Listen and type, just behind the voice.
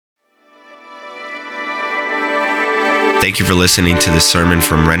Thank you for listening to this sermon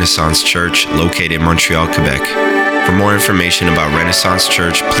from Renaissance Church, located in Montreal, Quebec. For more information about Renaissance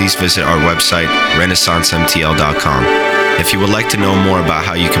Church, please visit our website, renaissancemtl.com. If you would like to know more about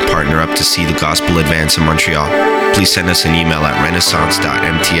how you can partner up to see the gospel advance in Montreal, please send us an email at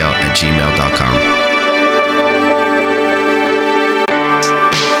renaissance.mtl@gmail.com.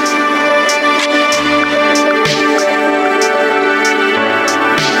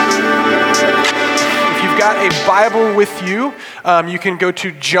 Got a Bible with you, you can go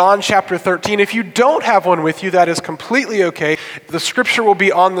to John chapter 13. If you don't have one with you, that is completely okay. The scripture will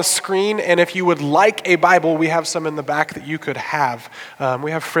be on the screen, and if you would like a Bible, we have some in the back that you could have.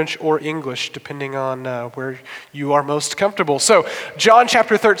 We have French or English, depending on where you are most comfortable. So, John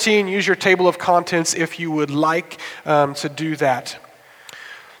chapter 13, use your table of contents if you would like to do that.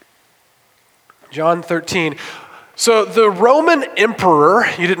 John 13. So the Roman emperor,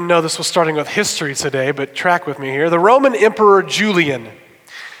 you didn't know this was starting with history today, but track with me here. The Roman emperor Julian,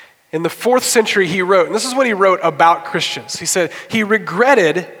 in the 4th century he wrote, and this is what he wrote about Christians. He said, he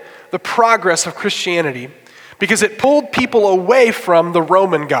regretted the progress of Christianity because it pulled people away from the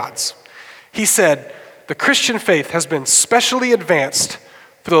Roman gods. He said, the Christian faith has been specially advanced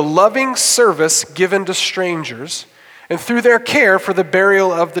through the loving service given to strangers and through their care for the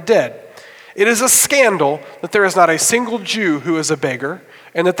burial of the dead. It is a scandal that there is not a single Jew who is a beggar,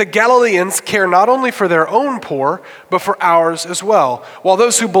 and that the Galileans care not only for their own poor, but for ours as well, while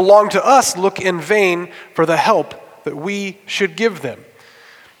those who belong to us look in vain for the help that we should give them.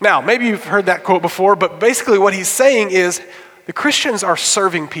 Now, maybe you've heard that quote before, but basically what he's saying is the Christians are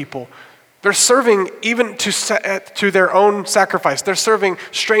serving people. They're serving even to their own sacrifice. They're serving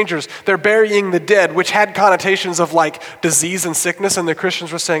strangers. They're burying the dead, which had connotations of like disease and sickness, and the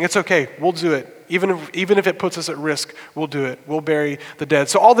Christians were saying, it's okay, we'll do it. Even if it puts us at risk, we'll do it. We'll bury the dead.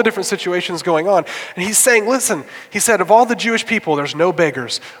 So all the different situations going on. And he's saying, listen, he said, of all the Jewish people, there's no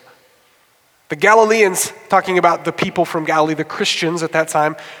beggars. The Galileans, talking about the people from Galilee, the Christians at that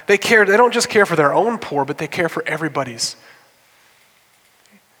time, they don't just care for their own poor, but they care for everybody's.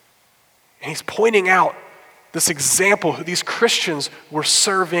 And he's pointing out this example, these Christians were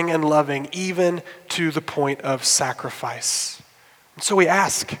serving and loving even to the point of sacrifice. And so we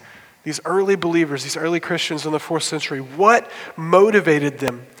ask these early believers, these early Christians in the 4th century, what motivated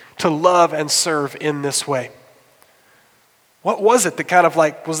them to love and serve in this way? What was it that kind of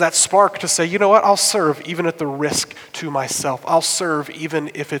like was that spark to say, you know what, I'll serve even at the risk to myself. I'll serve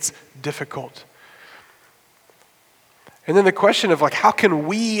even if it's difficult. And then the question of like, how can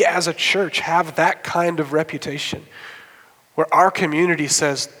we as a church have that kind of reputation where our community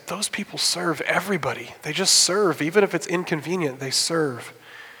says, those people serve everybody. They just serve. Even if it's inconvenient, they serve.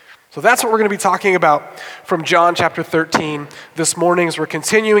 So that's what we're going to be talking about from John chapter 13 this morning as we're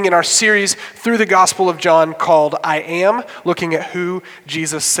continuing in our series through the Gospel of John called I Am, looking at who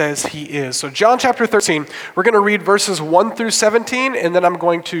Jesus says he is. So John chapter 13, we're going to read verses 1 through 17, and then I'm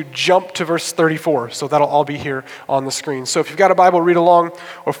going to jump to verse 34. So that'll all be here on the screen. So if you've got a Bible, read along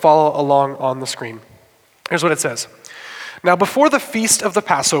or follow along on the screen. Here's what it says. Now before the feast of the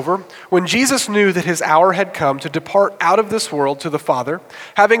Passover, when Jesus knew that his hour had come to depart out of this world to the Father,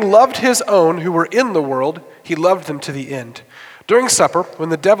 having loved his own who were in the world, he loved them to the end. During supper, when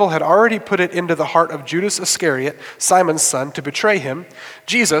the devil had already put it into the heart of Judas Iscariot, Simon's son, to betray him,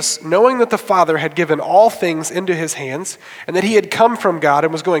 Jesus, knowing that the Father had given all things into his hands, and that he had come from God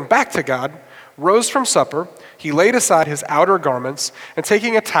and was going back to God, rose from supper, he laid aside his outer garments, and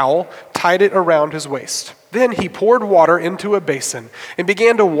taking a towel, tied it around his waist. Then he poured water into a basin and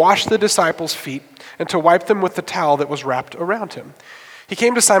began to wash the disciples' feet and to wipe them with the towel that was wrapped around him. He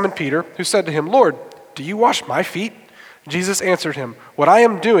came to Simon Peter, who said to him, Lord, do you wash my feet? Jesus answered him, what I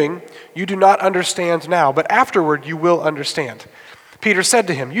am doing you do not understand now, but afterward you will understand. Peter said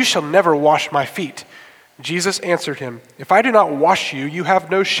to him, you shall never wash my feet. Jesus answered him, if I do not wash you, you have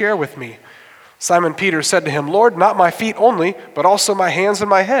no share with me. Simon Peter said to him, Lord, not my feet only, but also my hands and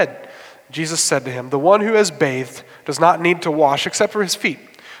my head. Jesus said to him, the one who has bathed does not need to wash except for his feet,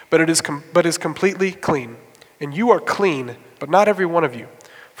 but is completely clean. And you are clean, but not every one of you.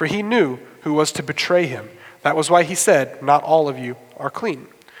 For he knew who was to betray him. That was why he said, not all of you are clean.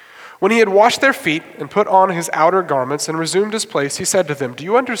 When he had washed their feet and put on his outer garments and resumed his place, he said to them, do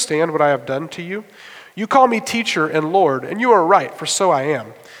you understand what I have done to you? You call me teacher and Lord, and you are right, for so I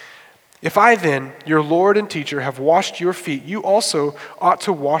am. If I then, your Lord and teacher, have washed your feet, you also ought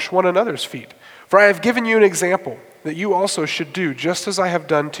to wash one another's feet. For I have given you an example that you also should do just as I have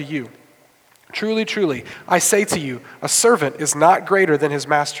done to you. Truly, truly, I say to you, a servant is not greater than his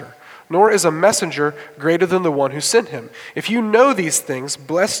master, nor is a messenger greater than the one who sent him. If you know these things,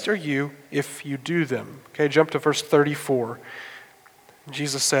 blessed are you if you do them. Okay, jump to verse 34.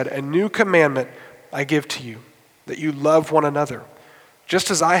 Jesus said, a new commandment I give to you, that you love one another. Just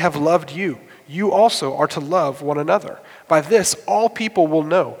as I have loved you, you also are to love one another. By this, all people will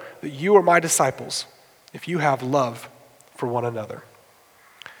know that you are my disciples, if you have love for one another.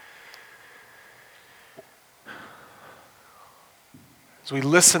 As we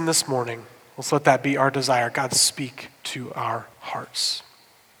listen this morning, let's let that be our desire. God, speak to our hearts.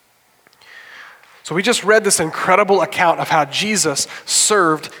 So we just read this incredible account of how Jesus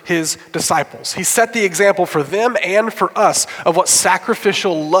served his disciples. He set the example for them and for us of what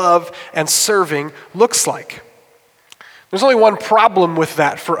sacrificial love and serving looks like. There's only one problem with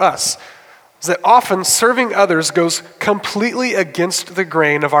that for us, is that often serving others goes completely against the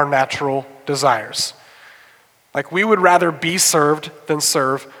grain of our natural desires. Like we would rather be served than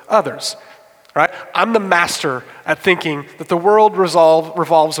serve others. Right? I'm the master at thinking that the world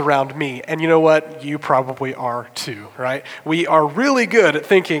revolves around me. And you know what? You probably are too, right? We are really good at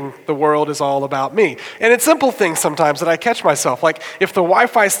thinking the world is all about me. And it's simple things sometimes that I catch myself. Like if the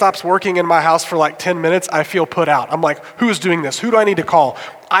Wi-Fi stops working in my house for like 10 minutes, I feel put out. I'm like, who's doing this? Who do I need to call?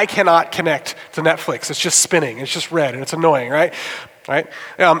 I cannot connect to Netflix. It's just spinning. It's just red and it's annoying, right? Right?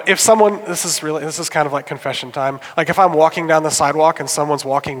 If someone, this is kind of like confession time. Like if I'm walking down the sidewalk and someone's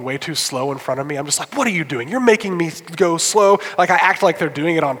walking way too slow in front of me, I'm just like, what are you doing? You're making me go slow. Like I act like they're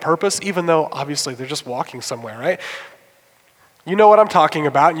doing it on purpose, even though obviously they're just walking somewhere, right? You know what I'm talking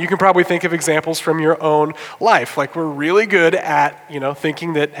about. And you can probably think of examples from your own life. Like we're really good at,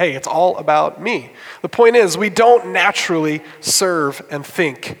 thinking that, hey, it's all about me. The point is, we don't naturally serve and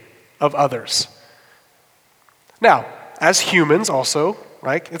think of others. Now, as humans also,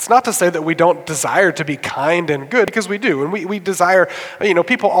 right? It's not to say that we don't desire to be kind and good, because we do. And we desire,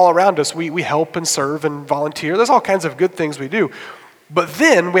 people all around us, we help and serve and volunteer. There's all kinds of good things we do. But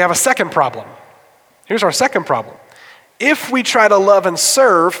then we have a second problem. Here's our second problem. If we try to love and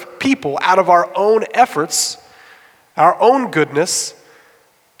serve people out of our own efforts, our own goodness,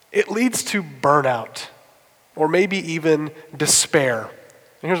 it leads to burnout or maybe even despair.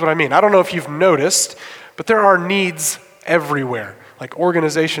 And here's what I mean. I don't know if you've noticed, but there are needs everywhere. Like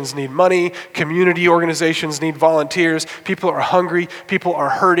organizations need money, community organizations need volunteers, people are hungry, people are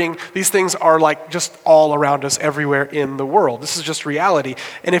hurting. These things are like just all around us everywhere in the world. This is just reality.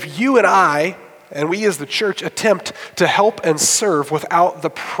 And if you and I, and we as the church, attempt to help and serve without the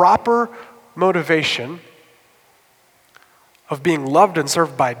proper motivation of being loved and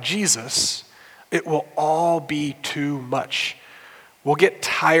served by Jesus, it will all be too much. We'll get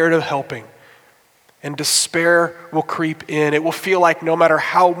tired of helping. And despair will creep in. It will feel like no matter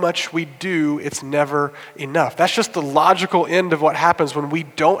how much we do, it's never enough. That's just the logical end of what happens when we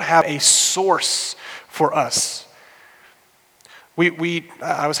don't have a source for us.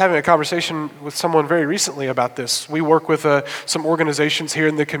 I was having a conversation with someone very recently about this. We work with some organizations here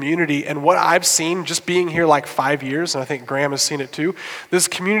in the community, and what I've seen just being here like 5 years, and I think Graham has seen it too, this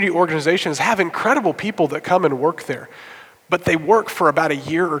community organizations have incredible people that come and work there, but they work for about a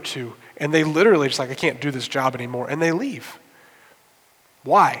year or two. And they literally just like, I can't do this job anymore. And they leave.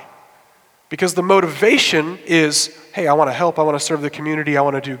 Why? Because the motivation is, hey, I want to help, I want to serve the community, I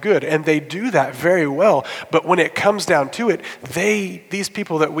want to do good. And they do that very well. But when it comes down to it, these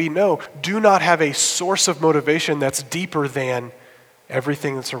people that we know do not have a source of motivation that's deeper than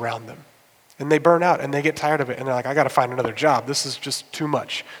everything that's around them. And they burn out and they get tired of it. And they're like, I got to find another job. This is just too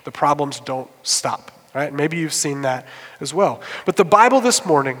much. The problems don't stop. Right? Maybe you've seen that as well. But the Bible this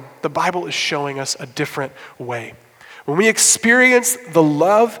morning, the Bible is showing us a different way. When we experience the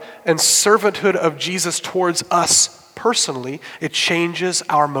love and servanthood of Jesus towards us personally, it changes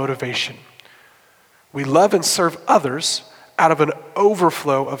our motivation. We love and serve others out of an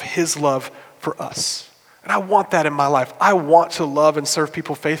overflow of his love for us. And I want that in my life. I want to love and serve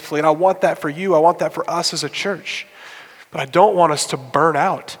people faithfully, and I want that for you. I want that for us as a church. But I don't want us to burn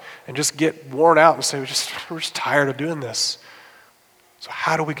out and just get worn out and say, we're just tired of doing this. So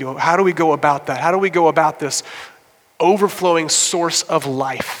how do we go about that? How do we go about this overflowing source of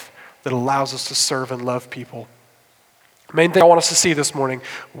life that allows us to serve and love people? Main thing I want us to see this morning,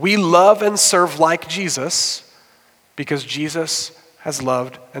 we love and serve like Jesus because Jesus has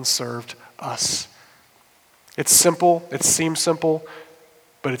loved and served us. It's simple, it seems simple,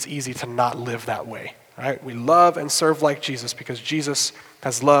 but it's easy to not live that way. Right? We love and serve like Jesus because Jesus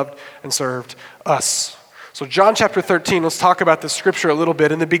has loved and served us. So John chapter 13, let's talk about this scripture a little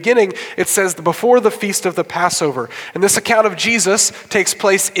bit. In the beginning, it says before the feast of the Passover. And this account of Jesus takes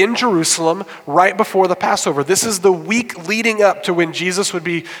place in Jerusalem right before the Passover. This is the week leading up to when Jesus would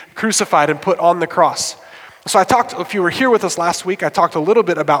be crucified and put on the cross. So if you were here with us last week, I talked a little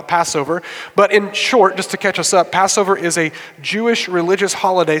bit about Passover. But in short, just to catch us up, Passover is a Jewish religious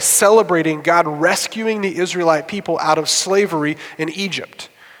holiday celebrating God rescuing the Israelite people out of slavery in Egypt.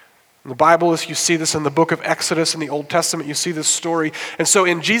 In the Bible, you see this in the book of Exodus in the Old Testament, you see this story. And so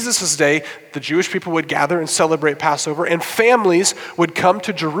in Jesus' day, the Jewish people would gather and celebrate Passover, and families would come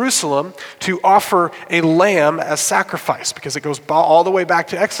to Jerusalem to offer a lamb as sacrifice, because it goes all the way back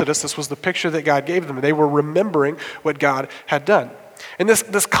to Exodus. This was the picture that God gave them. They were remembering what God had done. And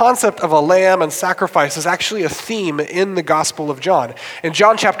this concept of a lamb and sacrifice is actually a theme in the Gospel of John. In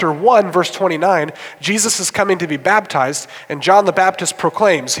John chapter 1, verse 29, Jesus is coming to be baptized, and John the Baptist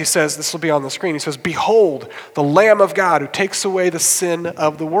proclaims, he says, this will be on the screen, he says, "Behold, the Lamb of God who takes away the sin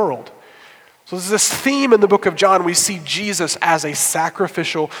of the world." So there's this theme in the book of John. We see Jesus as a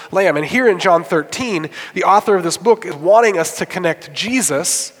sacrificial lamb. And here in John 13, the author of this book is wanting us to connect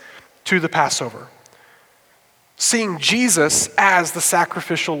Jesus to the Passover. Seeing Jesus as the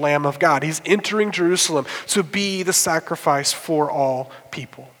sacrificial Lamb of God. He's entering Jerusalem to be the sacrifice for all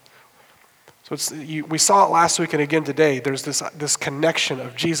people. So we saw it last week and again today. There's this connection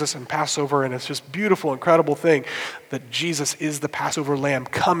of Jesus and Passover, and it's just beautiful, incredible thing that Jesus is the Passover Lamb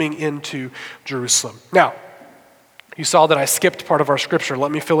coming into Jerusalem. Now, you saw that I skipped part of our scripture. Let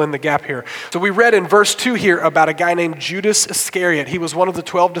me fill in the gap here. So we read in verse 2 here about a guy named Judas Iscariot. He was one of the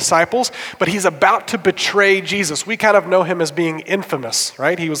 12 disciples, but he's about to betray Jesus. We kind of know him as being infamous,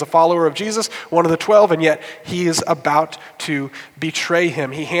 right? He was a follower of Jesus, one of the 12, and yet he is about to betray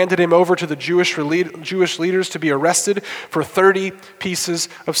him. He handed him over to the Jewish leaders to be arrested for 30 pieces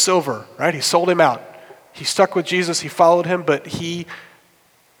of silver, right? He sold him out. He stuck with Jesus, he followed him, but he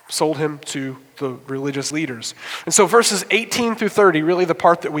sold him to the religious leaders. And so verses 18 through 30, really the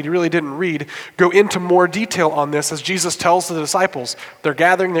part that we really didn't read, go into more detail on this as Jesus tells the disciples. They're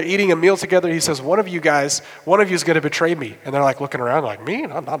gathering, they're eating a meal together. He says, one of you is going to betray me. And they're like looking around like, me?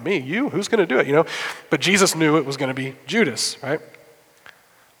 Not me, you? Who's going to do it? But Jesus knew it was going to be Judas, right?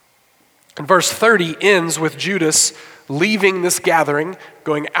 And verse 30 ends with Judas leaving this gathering,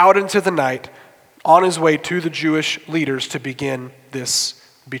 going out into the night, on his way to the Jewish leaders to begin this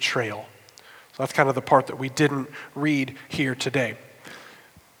betrayal. So that's kind of the part that we didn't read here today.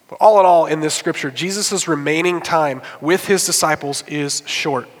 But all in all, in this scripture, Jesus' remaining time with his disciples is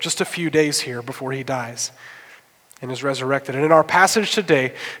short, just a few days here before he dies and is resurrected. And in our passage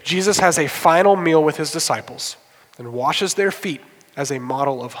today, Jesus has a final meal with his disciples and washes their feet as a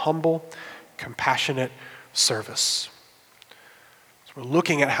model of humble, compassionate service. We're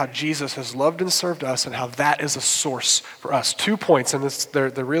looking at how Jesus has loved and served us and how that is a source for us. 2 points, and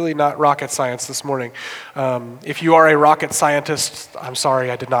they're really not rocket science this morning. If you are a rocket scientist, I'm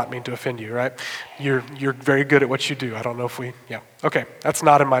sorry, I did not mean to offend you, right? You're very good at what you do. I don't know if okay, that's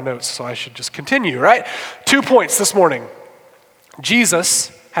not in my notes, so I should just continue, right? 2 points this morning.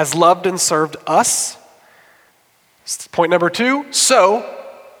 Jesus has loved and served us. Point number 2, so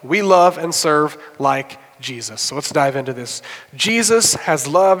we love and serve like Jesus. So let's dive into this. Jesus has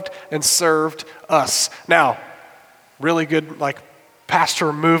loved and served us. Now, really good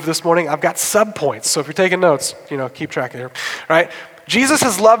pastor move this morning. I've got subpoints. So if you're taking notes, keep track of here. Right? Jesus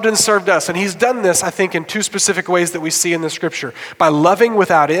has loved and served us, and he's done this, I think, in 2 specific ways that we see in the scripture. By loving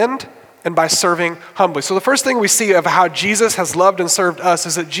without end and by serving humbly. So the first thing we see of how Jesus has loved and served us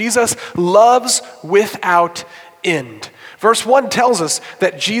is that Jesus loves without end. Verse 1 tells us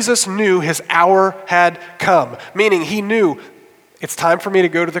that Jesus knew his hour had come, meaning he knew it's time for me to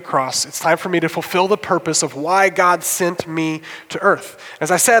go to the cross. It's time for me to fulfill the purpose of why God sent me to earth. As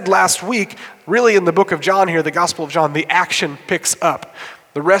I said last week, really in the book of John here, the Gospel of John, the action picks up.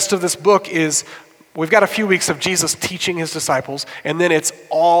 The rest of this book is, we've got a few weeks of Jesus teaching his disciples, and then it's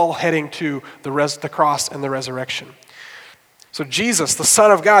all heading to the cross and the resurrection. So Jesus, the Son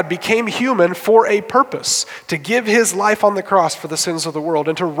of God, became human for a purpose, to give his life on the cross for the sins of the world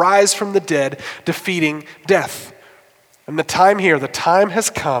and to rise from the dead, defeating death. And the time has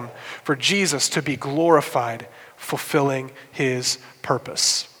come for Jesus to be glorified, fulfilling his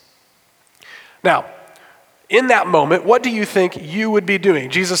purpose. Now, in that moment, what do you think you would be doing?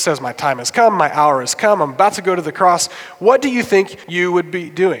 Jesus says, my time has come, my hour has come, I'm about to go to the cross. What do you think you would be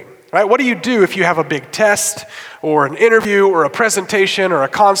doing? Right? What do you do if you have a big test or an interview or a presentation or a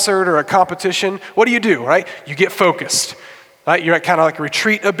concert or a competition? What do? Right? You get focused. Right? You're kind of like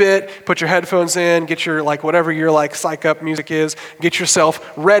retreat a bit, put your headphones in, get your whatever your psych up music is, get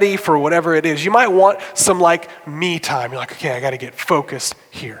yourself ready for whatever it is. You might want some me time. You're like, okay, I got to get focused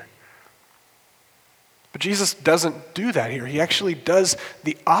here. But Jesus doesn't do that here. He actually does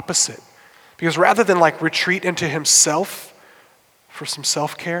the opposite. Because rather than retreat into himself for some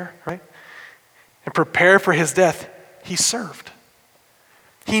self-care, right? And prepare for his death, he served.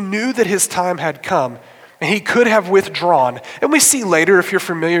 He knew that his time had come, and he could have withdrawn. And we see later, if you're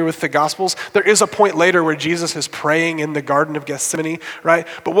familiar with the Gospels, there is a point later where Jesus is praying in the Garden of Gethsemane, right?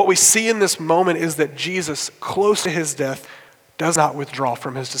 But what we see in this moment is that Jesus, close to his death, does not withdraw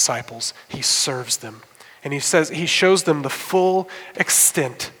from his disciples. He serves them. And he shows them the full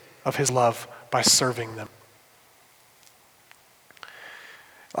extent of his love by serving them.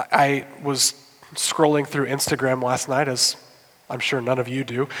 I was scrolling through Instagram last night, as I'm sure none of you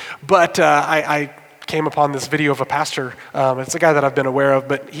do, but I came upon this video of a pastor. It's a guy that I've been aware of,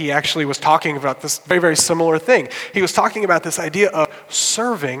 but he actually was talking about this very, very similar thing. He was talking about this idea of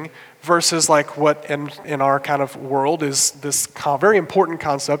serving versus what in our kind of world is this very important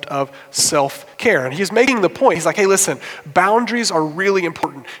concept of self-care. And he's making the point, he's like, hey, listen, boundaries are really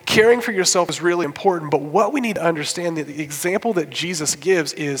important. Caring for yourself is really important, but what we need to understand, the example that Jesus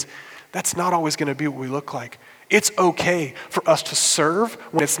gives is that's not always going to be what we look like. It's okay for us to serve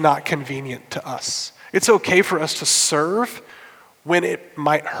when it's not convenient to us. It's okay for us to serve when it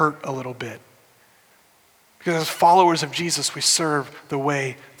might hurt a little bit. Because as followers of Jesus, we serve the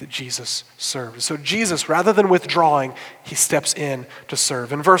way that Jesus served. So Jesus, rather than withdrawing, he steps in to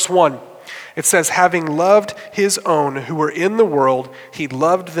serve. In verse 1, it says, having loved his own who were in the world, he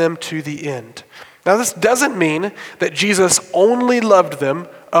loved them to the end. Now this doesn't mean that Jesus only loved them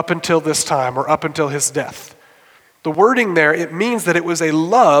up until this time or up until his death. The wording there, it means that it was a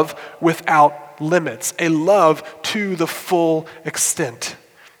love without limits, a love to the full extent.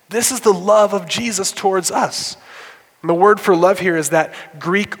 This is the love of Jesus towards us. And the word for love here is that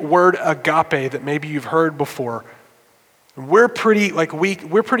Greek word agape that maybe you've heard before. We're pretty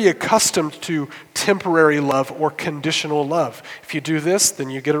accustomed to temporary love or conditional love. If you do this, then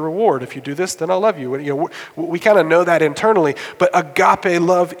you get a reward. If you do this, then I'll love you. We kind of know that internally, but agape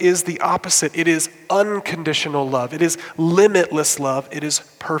love is the opposite. It is unconditional love. It is limitless love. It is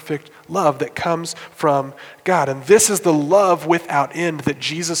perfect love that comes from God. And this is the love without end that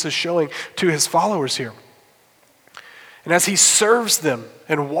Jesus is showing to his followers here. And as he serves them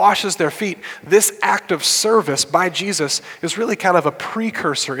and washes their feet, this act of service by Jesus is really kind of a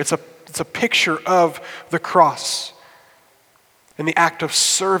precursor. It's a picture of the cross and the act of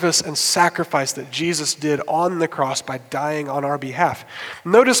service and sacrifice that Jesus did on the cross by dying on our behalf.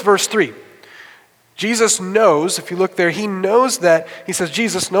 Notice verse 3. Jesus knows, if you look there, he says,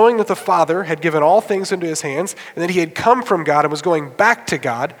 Jesus, knowing that the Father had given all things into his hands and that he had come from God and was going back to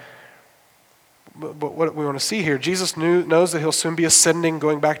God. But what we want to see here, Jesus knows that he'll soon be ascending,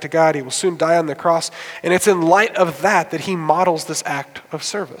 going back to God. He will soon die on the cross. And it's in light of that he models this act of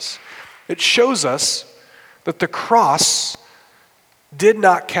service. It shows us that the cross did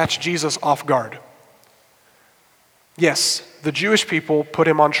not catch Jesus off guard. Yes, the Jewish people put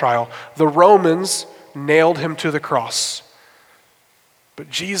him on trial. The Romans nailed him to the cross. But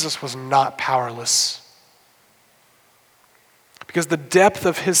Jesus was not powerless. Because the depth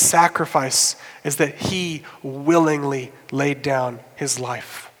of his sacrifice is that he willingly laid down his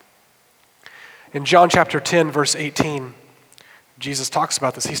life. In John chapter 10, verse 18, Jesus talks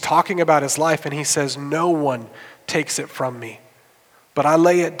about this. He's talking about his life and he says, no one takes it from me, but I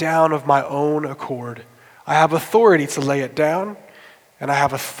lay it down of my own accord. I have authority to lay it down and I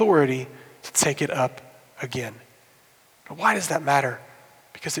have authority to take it up again. Now, why does that matter?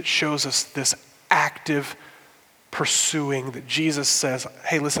 Because it shows us this active pursuing that Jesus says,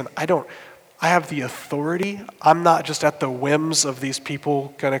 hey, listen, I have the authority. I'm not just at the whims of these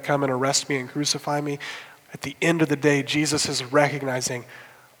people going to come and arrest me and crucify me. At the end of the day, Jesus is recognizing,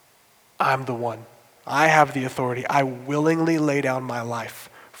 I'm the one. I have the authority. I willingly lay down my life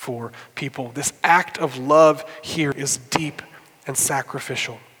for people. This act of love here is deep and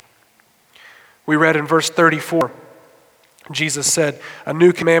sacrificial. We read in verse 34, Jesus said, a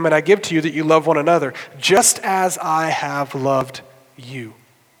new commandment I give to you, that you love one another, just as I have loved you.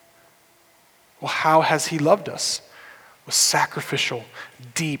 Well, how has he loved us? With sacrificial,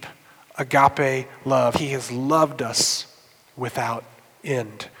 deep, agape love. He has loved us without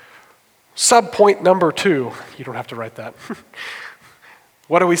end. Subpoint number 2, you don't have to write that.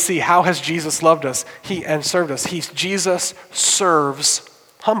 What do we see? How has Jesus loved us and served us? Jesus serves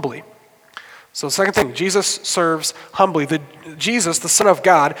humbly. So the second thing, Jesus serves humbly. Jesus, the Son of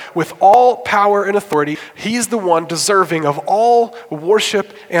God, with all power and authority, he's the one deserving of all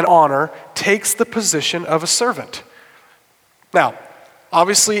worship and honor, takes the position of a servant. Now,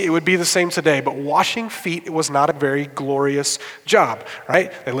 obviously, it would be the same today, but washing feet was not a very glorious job,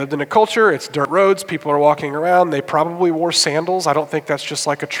 right? They lived in a culture, it's dirt roads, people are walking around, they probably wore sandals. I don't think that's just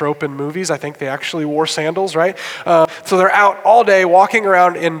like a trope in movies. I think they actually wore sandals, right? So they're out all day walking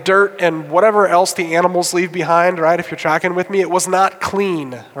around in dirt and whatever else the animals leave behind, right? If you're tracking with me, it was not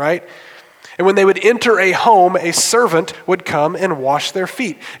clean, right? And when they would enter a home, a servant would come and wash their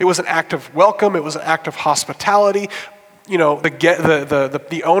feet. It was an act of welcome, it was an act of hospitality. You know,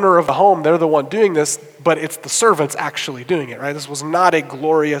 the owner of the home, they're the one doing this, but it's the servants actually doing it, right? This was not a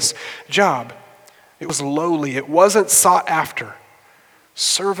glorious job. It was lowly. It wasn't sought after.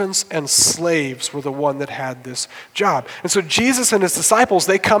 Servants and slaves were the one that had this job. And so Jesus and his disciples,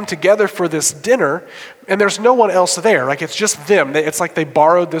 they come together for this dinner, and there's no one else there. Like, it's just them. It's like they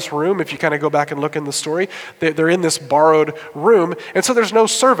borrowed this room. If you kind of go back and look in the story, they're in this borrowed room, and so there's no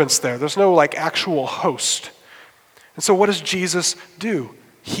servants there. There's no, like, actual host. And so what does Jesus do?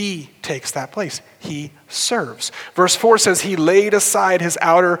 He takes that place. He serves. Verse 4 says he laid aside his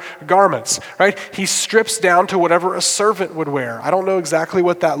outer garments, right? He strips down to whatever a servant would wear. I don't know exactly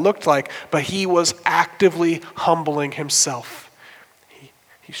what that looked like, but he was actively humbling himself.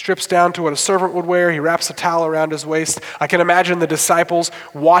 He strips down to what a servant would wear. He wraps a towel around his waist. I can imagine the disciples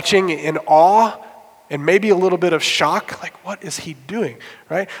watching in awe and maybe a little bit of shock, like, what is he doing,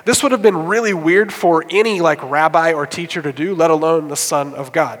 right? This would have been really weird for any like rabbi or teacher to do, let alone the Son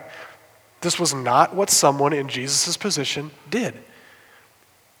of God. This was not what someone in Jesus' position did.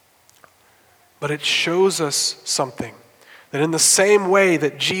 But it shows us something, that in the same way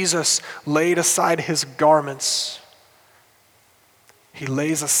that Jesus laid aside his garments, he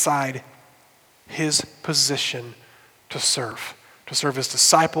lays aside his position to serve his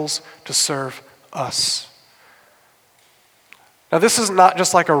disciples, to serve us. Now, this is not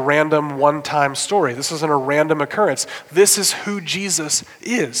just like a random one-time story. This isn't a random occurrence. This is who Jesus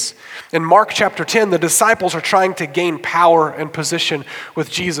is. In Mark chapter 10, the disciples are trying to gain power and position with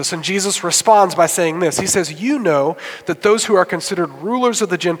Jesus. And Jesus responds by saying this. He says, "You know that those who are considered rulers of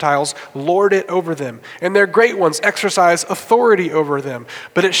the Gentiles lord it over them, and their great ones exercise authority over them.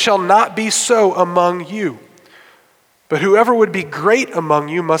 But it shall not be so among you. But whoever would be great among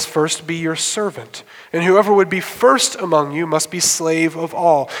you must first be your servant, and whoever would be first among you must be slave of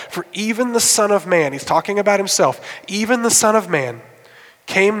all. For even the Son of Man," he's talking about himself, "even the Son of Man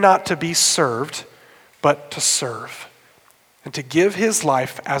came not to be served, but to serve, and to give his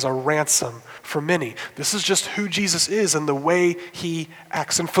life as a ransom for many." This is just who Jesus is and the way he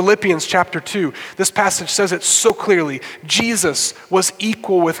acts. In Philippians chapter 2, this passage says it so clearly. Jesus was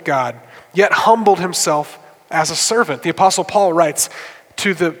equal with God, yet humbled himself as a servant. The Apostle Paul writes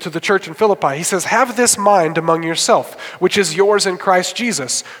to the church in Philippi, he says, "Have this mind among yourself, which is yours in Christ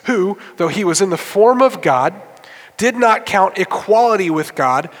Jesus, who, though he was in the form of God, did not count equality with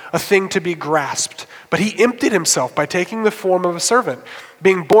God a thing to be grasped, but he emptied himself by taking the form of a servant,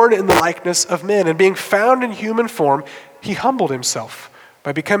 being born in the likeness of men, and being found in human form, he humbled himself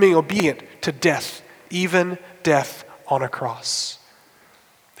by becoming obedient to death, even death on a cross."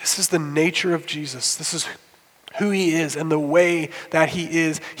 This is the nature of Jesus. This is who he is and the way that he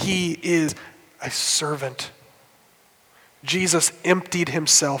is a servant. Jesus emptied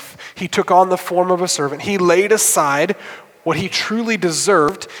himself. He took on the form of a servant. He laid aside what he truly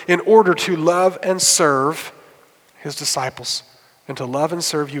deserved in order to love and serve his disciples and to love and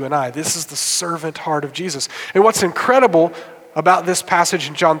serve you and I. This is the servant heart of Jesus. And what's incredible about this passage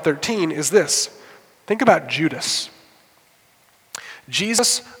in John 13 is this. Think about Judas.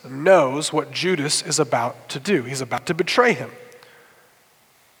 Jesus knows what Judas is about to do. He's about to betray him.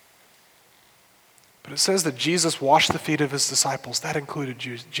 But it says that Jesus washed the feet of his disciples. That included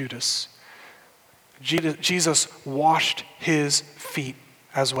Judas. Jesus washed his feet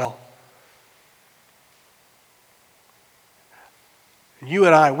as well. You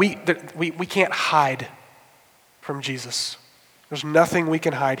and I, we can't hide from Jesus. There's nothing we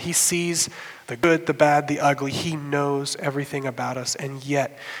can hide. He sees the good, the bad, the ugly. He knows everything about us, and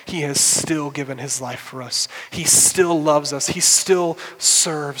yet he has still given his life for us. He still loves us. He still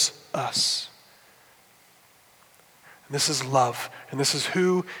serves us. And this is love, and this is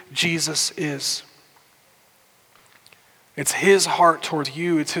who Jesus is. It's his heart towards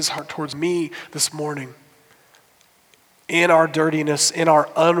you. It's his heart towards me this morning. In our dirtiness, in our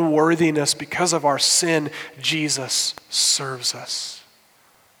unworthiness, because of our sin, Jesus serves us.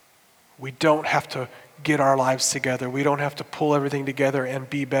 We don't have to get our lives together. We don't have to pull everything together and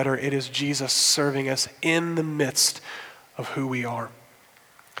be better. It is Jesus serving us in the midst of who we are.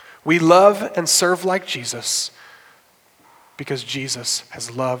 We love and serve like Jesus because Jesus has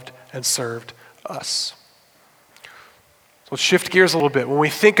loved and served us. So let's shift gears a little bit. When we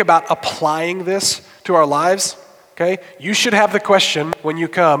think about applying this to our lives, okay, you should have the question when you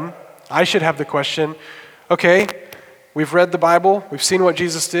come. I should have the question, okay, we've read the Bible, we've seen what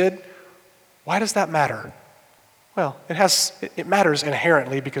Jesus did. Why does that matter? Well, it matters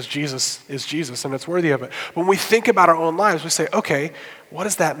inherently because Jesus is Jesus and it's worthy of it. When we think about our own lives, we say, okay, what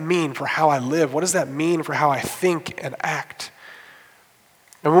does that mean for how I live? What does that mean for how I think and act?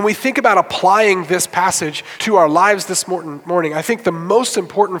 And when we think about applying this passage to our lives this morning, I think the most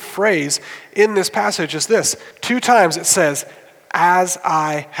important phrase in this passage is this. 2 times it says, as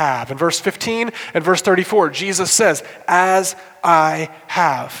I have. In verse 15 and verse 34, Jesus says, as I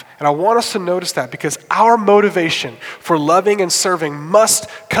have. And I want us to notice that because our motivation for loving and serving must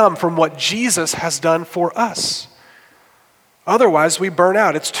come from what Jesus has done for us. Otherwise, we burn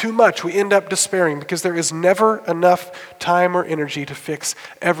out. It's too much. We end up despairing because there is never enough time or energy to fix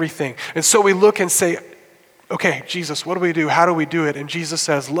everything. And so we look and say, okay, Jesus, what do we do? How do we do it? And Jesus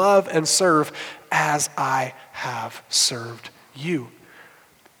says, love and serve as I have served you.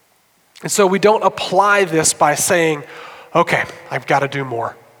 And so we don't apply this by saying, okay, I've got to do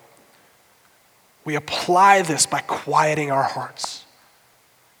more. We apply this by quieting our hearts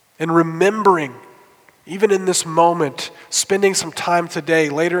and remembering, even in this moment, spending some time today,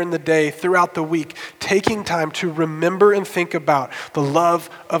 later in the day, throughout the week, taking time to remember and think about the love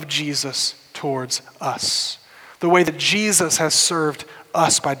of Jesus towards us, the way that Jesus has served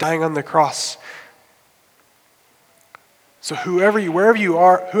us by dying on the cross. So wherever you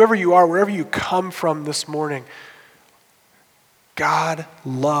are, wherever you come from this morning, God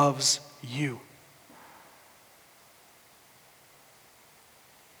loves you.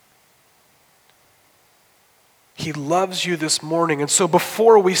 He loves you this morning. And so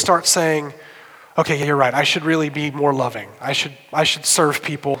before we start saying, okay, yeah, you're right, I should really be more loving. I should serve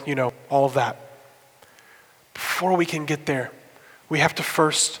people, all of that. Before we can get there, we have to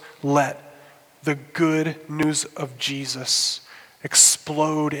first let the good news of Jesus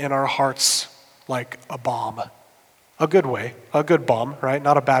explode in our hearts like a bomb. A good way, a good bomb, right?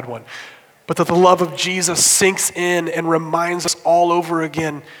 Not a bad one. But that the love of Jesus sinks in and reminds us all over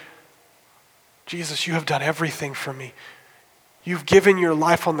again, Jesus, you have done everything for me. You've given your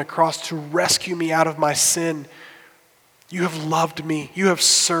life on the cross to rescue me out of my sin. You have loved me. You have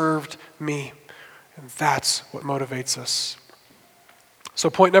served me. And that's what motivates us. So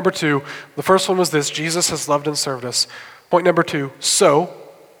point number 2, the first one was this: Jesus has loved and served us. Point number 2, so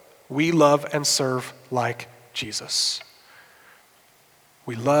we love and serve like Jesus.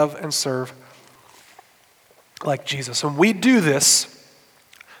 We love and serve like Jesus. And we do this.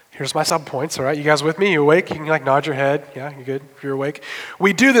 Here's my subpoints, all right? You guys with me? You awake? You can nod your head. Yeah, you good if you're awake?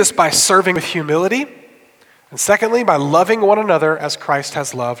 We do this by serving with humility. And secondly, by loving one another as Christ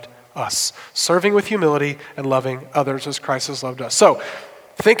has loved us. Serving with humility and loving others as Christ has loved us. So,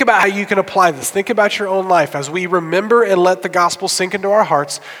 think about how you can apply this. Think about your own life. As we remember and let the gospel sink into our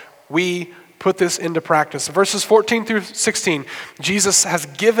hearts, we put this into practice. Verses 14 through 16, Jesus has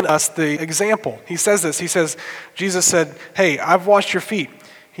given us the example. He says this. Jesus said, hey, I've washed your feet.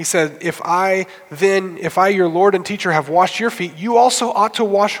 He said, if I, your Lord and teacher, have washed your feet, you also ought to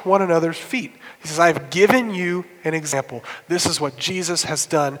wash one another's feet. He says, I have given you an example. This is what Jesus has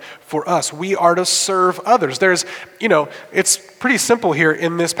done for us. We are to serve others. It's pretty simple here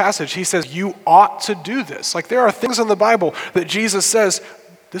in this passage. He says, you ought to do this. There are things in the Bible that Jesus says,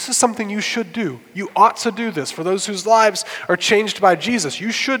 this is something you should do. You ought to do this. For those whose lives are changed by Jesus,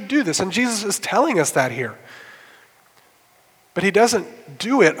 you should do this. And Jesus is telling us that here. But he doesn't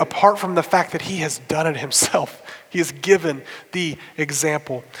do it apart from the fact that he has done it himself. He has given the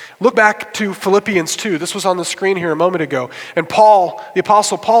example. Look back to Philippians 2. This was on the screen here a moment ago. And Paul, the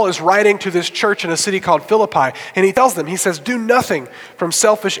Apostle Paul, is writing to this church in a city called Philippi. And he tells them, he says, do nothing from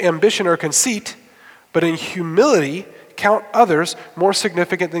selfish ambition or conceit, but in humility count others more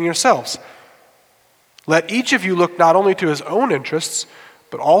significant than yourselves. Let each of you look not only to his own interests,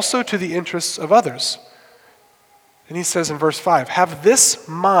 but also to the interests of others. And he says in verse 5, have this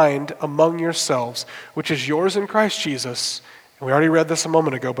mind among yourselves, which is yours in Christ Jesus. And we already read this a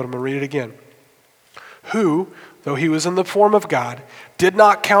moment ago, but I'm going to read it again. Who, though he was in the form of God, did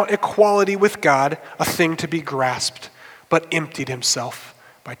not count equality with God a thing to be grasped, but emptied himself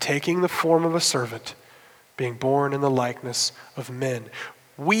by taking the form of a servant, being born in the likeness of men.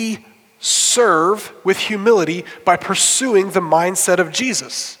 We serve with humility by pursuing the mindset of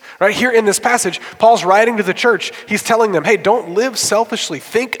Jesus. Right here in this passage, Paul's writing to the church. He's telling them, hey, don't live selfishly.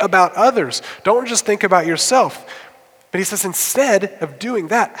 Think about others. Don't just think about yourself. But he says, instead of doing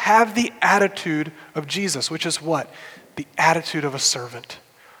that, have the attitude of Jesus, which is what? The attitude of a servant.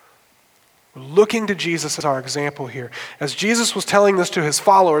 We're looking to Jesus as our example here. As Jesus was telling this to his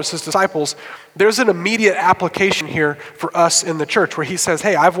followers, his disciples, there's an immediate application here for us in the church where he says,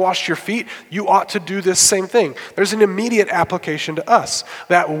 hey, I've washed your feet. You ought to do this same thing. There's an immediate application to us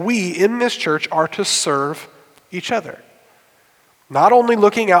that we in this church are to serve each other. Not only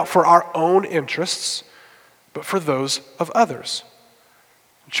looking out for our own interests, but for those of others.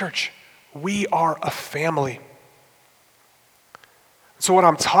 Church, we are a family. So what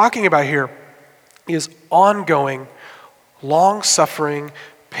I'm talking about here is ongoing, long-suffering,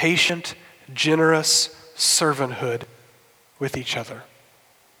 patient, generous servanthood with each other.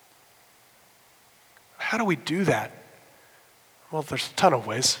 How do we do that? Well, there's a ton of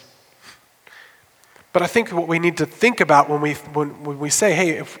ways. But I think what we need to think about when we say,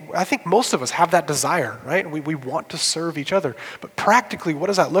 hey, I think most of us have that desire, right? We want to serve each other. But practically, what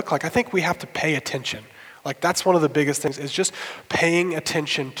does that look like? I think we have to pay attention. Like that's one of the biggest things is just paying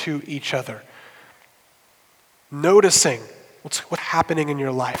attention to each other. Noticing what's happening in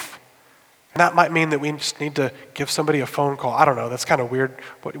your life. And that might mean that we just need to give somebody a phone call. I don't know, that's kind of weird.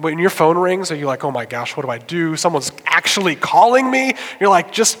 But when your phone rings, are you like, oh my gosh, what do I do? Someone's actually calling me? You're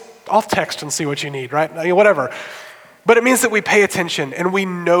like, I'll text and see what you need, right? I mean, whatever. But it means that we pay attention and we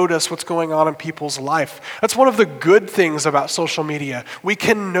notice what's going on in people's life. That's one of the good things about social media. We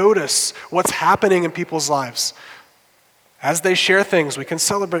can notice what's happening in people's lives. As they share things, we can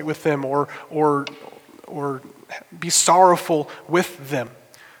celebrate with them or be sorrowful with them.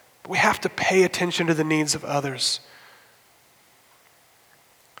 But we have to pay attention to the needs of others.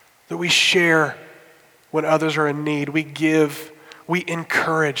 That we share when others are in need. We give. We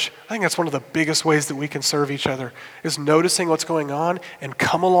encourage. I think that's one of the biggest ways that we can serve each other is noticing what's going on and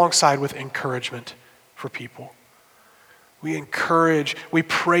come alongside with encouragement for people. We encourage, we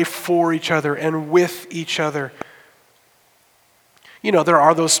pray for each other and with each other. You know, there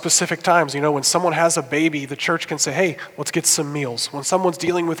are those specific times, when someone has a baby, the church can say, hey, let's get some meals. When someone's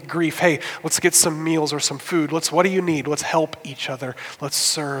dealing with grief, hey, let's get some meals or some food. What do you need? Let's help each other. Let's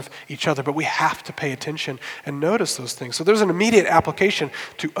serve each other. But we have to pay attention and notice those things. So there's an immediate application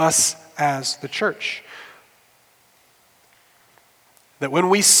to us as the church. That when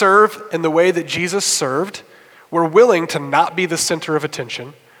we serve in the way that Jesus served, we're willing to not be the center of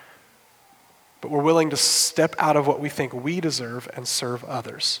attention, but we're willing to step out of what we think we deserve and serve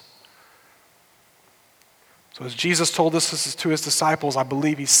others. So as Jesus told this to his disciples, I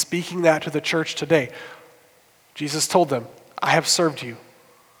believe he's speaking that to the church today. Jesus told them, I have served you.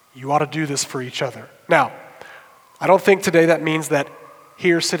 You ought to do this for each other. Now, I don't think today that means that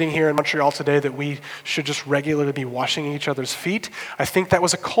sitting here in Montreal today, that we should just regularly be washing each other's feet. I think that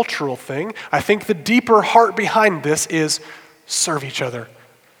was a cultural thing. I think the deeper heart behind this is serve each other.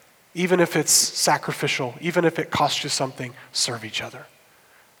 Even if it's sacrificial, even if it costs you something, serve each other.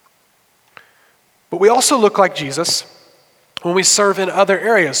 But we also look like Jesus when we serve in other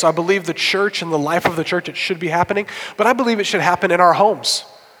areas. So I believe the church and the life of the church, it should be happening, but I believe it should happen in our homes.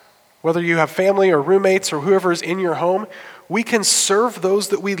 Whether you have family or roommates or whoever is in your home, we can serve those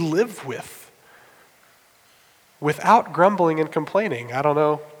that we live with without grumbling and complaining. I don't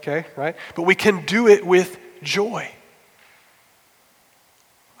know, okay, right? But we can do it with joy.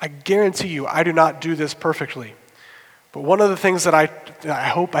 I guarantee you, I do not do this perfectly. But one of the things that I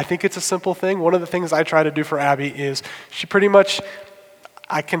think it's a simple thing, one of the things I try to do for Abby is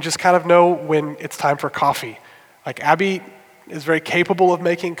I can just kind of know when it's time for coffee. Like Abby is very capable of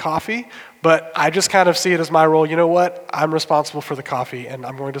making coffee, but I just kind of see it as my role. You know what? I'm responsible for the coffee and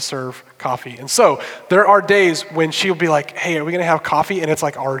I'm going to serve coffee. And so there are days when she'll be like, hey, are we going to have coffee? And it's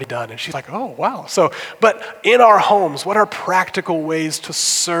like already done. And she's like, oh, wow. But in our homes, what are practical ways to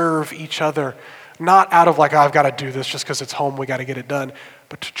serve each other? Not out of like, I've got to do this just because it's home, we got to get it done,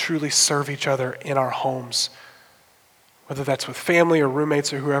 but to truly serve each other in our homes, whether that's with family or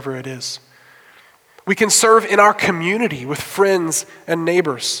roommates or whoever it is. We can serve in our community with friends and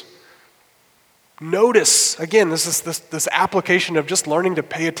neighbors. Notice, again, this application of just learning to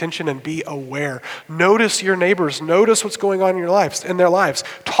pay attention and be aware. Notice your neighbors. Notice what's going on in their lives.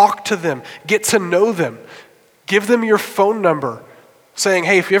 Talk to them. Get to know them. Give them your phone number, saying,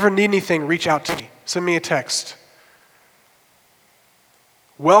 hey, if you ever need anything, reach out to me. Send me a text.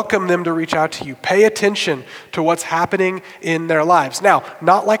 Welcome them to reach out to you. Pay attention to what's happening in their lives. Now,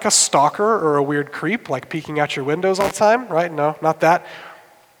 not like a stalker or a weird creep, like peeking out your windows all the time, right? No, not that.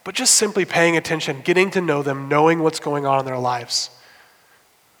 But just simply paying attention, getting to know them, knowing what's going on in their lives.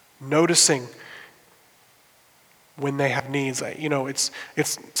 noticing when they have needs.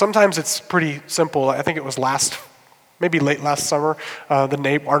 Sometimes it's pretty simple. I think it was maybe late last summer,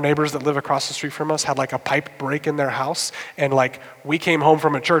 our neighbors that live across the street from us had like a pipe break in their house, and like we came home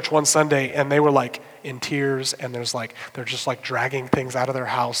from a church one Sunday and they were like in tears, and they're just like dragging things out of their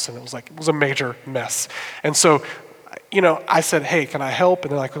house, and it was a major mess. And so, I said, hey, can I help?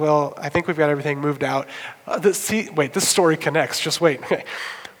 And they're like, well, I think we've got everything moved out. This story connects, just wait.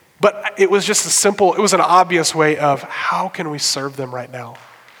 But it was just it was an obvious way of how can we serve them right now?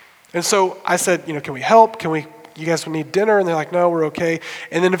 And so I said, can we help? You guys need dinner? And they're like, no, we're okay.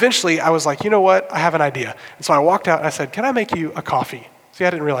 And then eventually I was like, you know what? I have an idea. And so I walked out and I said, can I make you a coffee? See, I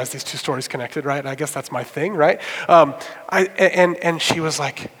didn't realize these two stories connected, right? I guess that's my thing, right? And she was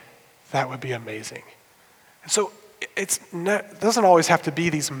like, that would be amazing. And so it doesn't always have to be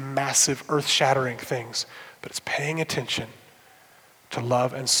these massive earth-shattering things, but it's paying attention to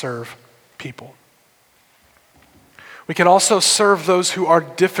love and serve people. We can also serve those who are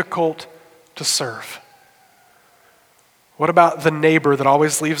difficult to serve. What about the neighbor that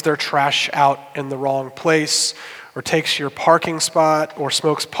always leaves their trash out in the wrong place, or takes your parking spot, or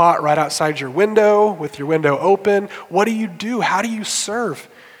smokes pot right outside your window with your window open? What do you do? How do you serve?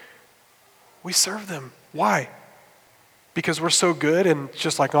 We serve them. Why? Because we're so good and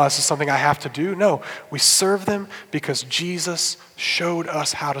just like, oh, this is something I have to do? No, we serve them because Jesus showed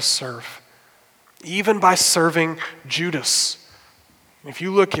us how to serve. Even by serving Judas. If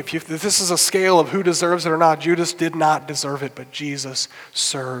this is a scale of who deserves it or not, Judas did not deserve it, but Jesus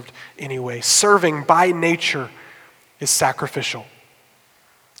served anyway. Serving by nature is sacrificial.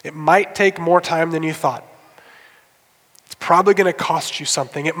 It might take more time than you thought. It's probably going to cost you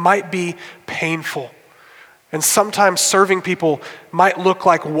something. It might be painful. And sometimes serving people might look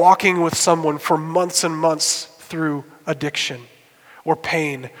like walking with someone for months and months through addiction or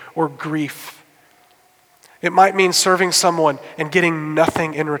pain or grief. It might mean serving someone and getting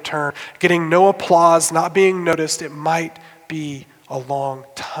nothing in return, getting no applause, not being noticed. It might be a long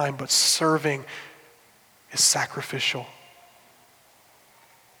time, but serving is sacrificial.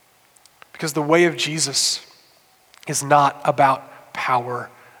 Because the way of Jesus is not about power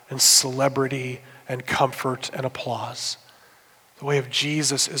and celebrity and comfort and applause. The way of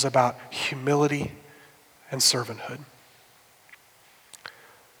Jesus is about humility and servanthood.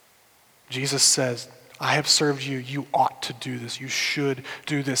 Jesus says, I have served you. You ought to do this. You should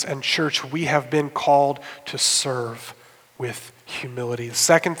do this. And church, we have been called to serve with humility. The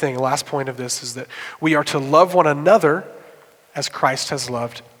second thing, last point of this, is that we are to love one another as Christ has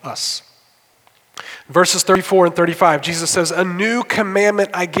loved us. Verses 34 and 35, Jesus says, a new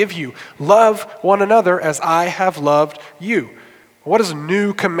commandment I give you. Love one another as I have loved you. What does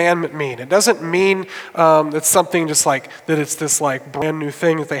new commandment mean? It doesn't mean it's something just like that it's this like brand new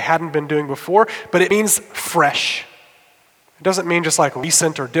thing that they hadn't been doing before, but it means fresh. It doesn't mean just like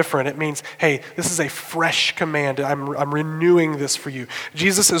recent or different. It means, hey, this is a fresh command. I'm renewing this for you.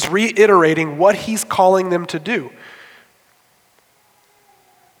 Jesus is reiterating what he's calling them to do.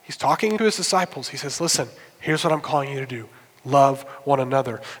 He's talking to his disciples. He says, listen, here's what I'm calling you to do. Love one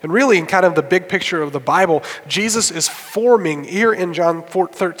another. And really, in kind of the big picture of the Bible, Jesus is forming, here in John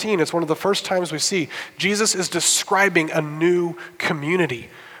 13, it's one of the first times we see, Jesus is describing a new community.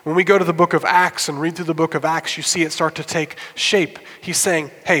 When we go to the book of Acts and read through the book of Acts, you see it start to take shape. He's saying,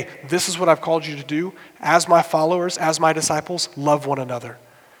 hey, this is what I've called you to do. As my followers, as my disciples, love one another.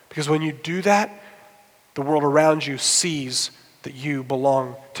 Because when you do that, the world around you sees that you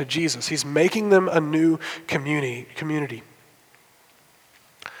belong to Jesus. He's making them a new community.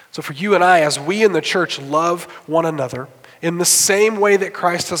 So for you and I, as we in the church love one another in the same way that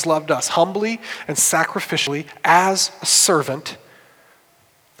Christ has loved us, humbly and sacrificially as a servant,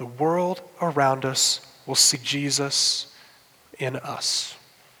 the world around us will see Jesus in us.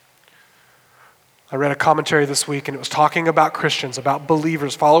 I read a commentary this week, and it was talking about Christians, about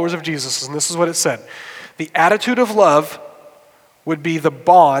believers, followers of Jesus, and this is what it said. The attitude of love would be the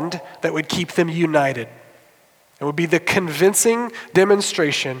bond that would keep them united. It would be the convincing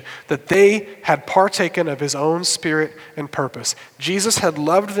demonstration that they had partaken of his own spirit and purpose. Jesus had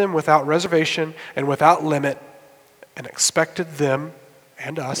loved them without reservation and without limit and expected them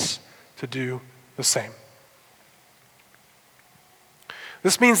and us to do the same.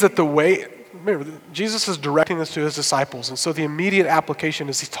 This means that remember, Jesus is directing this to his disciples, and so the immediate application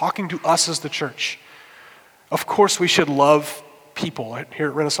is he's talking to us as the church. Of course, we should love people. Here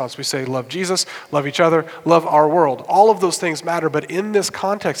at Renaissance, we say love Jesus, love each other, love our world. All of those things matter, but in this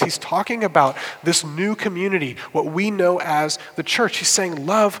context, he's talking about this new community, what we know as the church. He's saying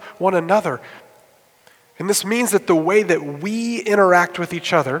love one another. And this means that the way that we interact with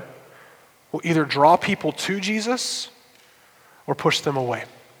each other will either draw people to Jesus or push them away.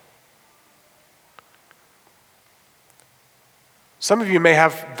 Some of you may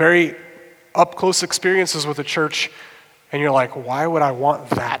have very up-close experiences with the church, and you're like, why would I want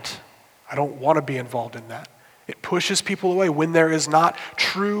that? I don't want to be involved in that. It pushes people away when there is not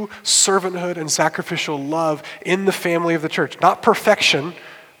true servanthood and sacrificial love in the family of the church. Not perfection,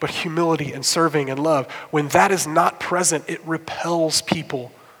 but humility and serving and love. When that is not present, it repels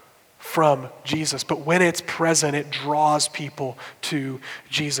people from Jesus. But when it's present, it draws people to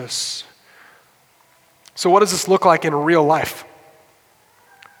Jesus. So what does this look like in real life?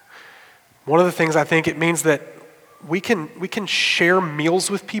 One of the things I think it means that we can share meals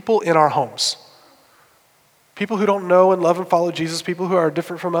with people in our homes. People who don't know and love and follow Jesus, people who are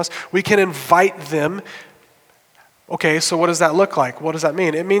different from us, we can invite them. Okay, so what does that look like? What does that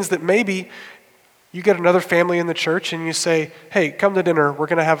mean? It means that maybe you get another family in the church and you say, hey, come to dinner. We're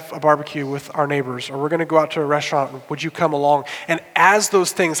going to have a barbecue with our neighbors, or we're going to go out to a restaurant. Would you come along? And as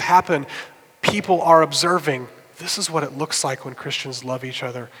those things happen, people are observing, this is what it looks like when Christians love each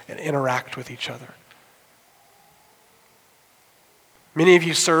other and interact with each other. Many of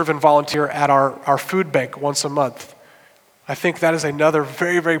you serve and volunteer at our food bank once a month. I think that is another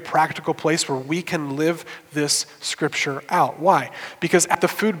very, very practical place where we can live this scripture out. Why? Because at the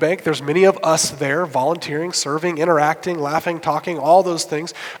food bank, there's many of us there volunteering, serving, interacting, laughing, talking, all those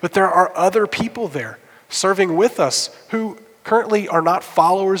things. But there are other people there serving with us who currently are not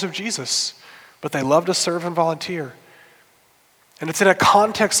followers of Jesus, but they love to serve and volunteer. And it's in a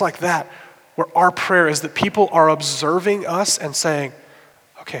context like that where our prayer is that people are observing us and saying,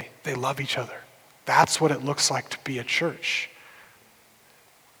 okay, they love each other. That's what it looks like to be a church.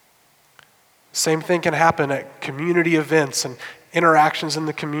 Same thing can happen at community events and interactions in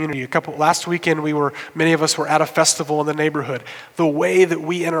the community. Last weekend, many of us were at a festival in the neighborhood. The way that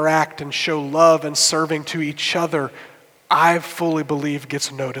we interact and show love and serving to each other, I fully believe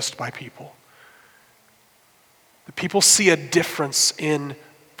gets noticed by people. The people see a difference in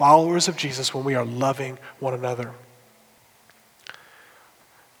followers of Jesus when we are loving one another.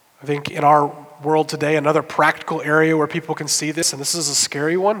 I think in our world today, another practical area where people can see this, and this is a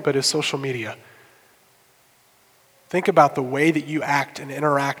scary one, but is social media. Think about the way that you act and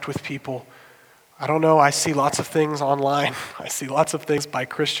interact with people. I don't know, I see lots of things online. I see lots of things by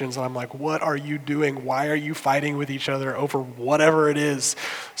Christians, and I'm like, what are you doing? Why are you fighting with each other over whatever it is?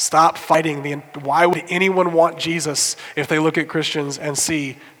 Stop fighting. Why would anyone want Jesus if they look at Christians and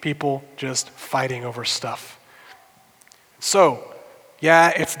see people just fighting over stuff? So, yeah,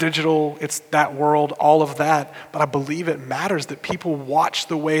 it's digital, it's that world, all of that, but I believe it matters that people watch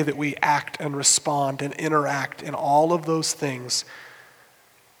the way that we act and respond and interact in all of those things,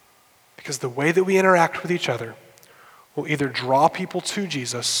 because the way that we interact with each other will either draw people to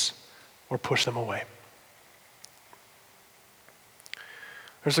Jesus or push them away.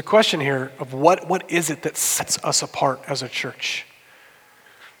 There's a question here of what is it that sets us apart as a church?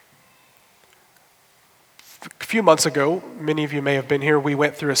 A few months ago, many of you may have been here, we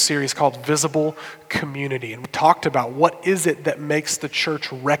went through a series called Visible Community, and we talked about what is it that makes the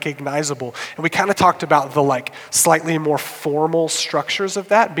church recognizable. And we kind of talked about the slightly more formal structures of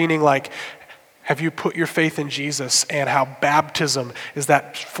that, meaning have you put your faith in Jesus, and how baptism is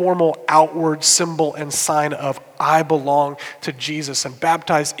that formal outward symbol and sign of I belong to Jesus and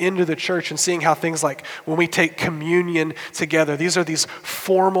baptized into the church, and seeing how things like when we take communion together, these are these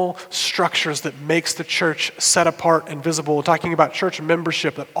formal structures that makes the church set apart and visible. We're talking about church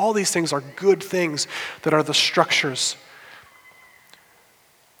membership, that all these things are good things that are the structures.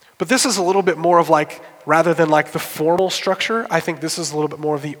 But this is a little bit more of rather than the formal structure, I think this is a little bit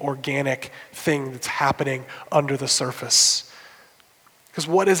more of the organic thing that's happening under the surface. Because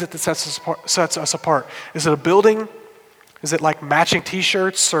what is it that sets us apart? Is it a building? Is it matching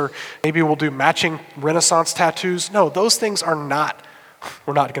t-shirts? Or maybe we'll do matching Renaissance tattoos? No, those things are not.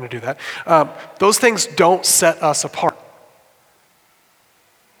 We're not going to do that. Those things don't set us apart.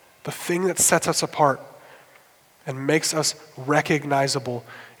 The thing that sets us apart and makes us recognizable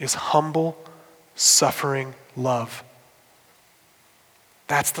is humble, suffering love.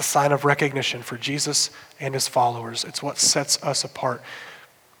 That's the sign of recognition for Jesus and his followers. It's what sets us apart.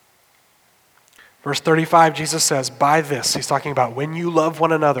 Verse 35, Jesus says, by this, he's talking about when you love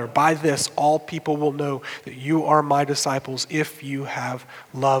one another, by this all people will know that you are my disciples if you have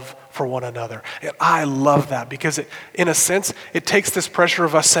love for one another. And I love that because in a sense, it takes this pressure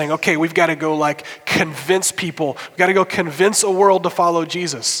of us saying, okay, we've got to go convince people. We've got to go convince a world to follow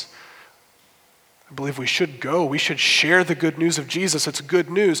Jesus. I believe we should go. We should share the good news of Jesus. It's good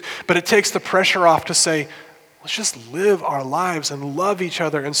news. But it takes the pressure off to say, let's just live our lives and love each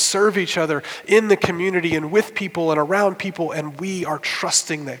other and serve each other in the community and with people and around people. And we are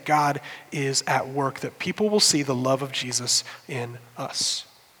trusting that God is at work, that people will see the love of Jesus in us.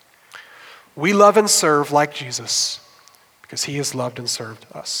 We love and serve like Jesus because he has loved and served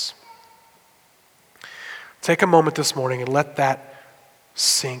us. Take a moment this morning and let that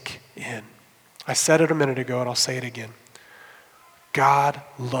sink in. I said it a minute ago and I'll say it again. God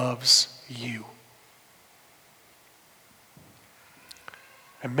loves you.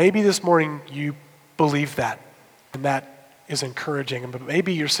 And maybe this morning you believe that, and that is encouraging. But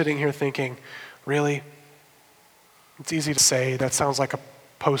maybe you're sitting here thinking, really? It's easy to say. That sounds like a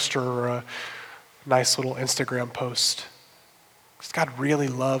poster or a nice little Instagram post. Does God really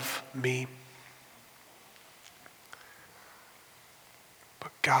love me?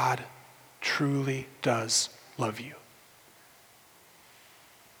 But God truly does love you.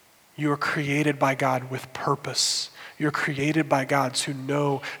 You are created by God with purpose. You're created by God to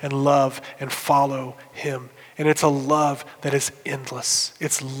know and love and follow him. And it's a love that is endless.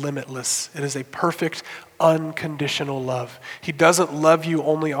 It's limitless. It is a perfect, unconditional love. He doesn't love you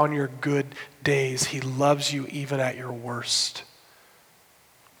only on your good days. He loves you even at your worst.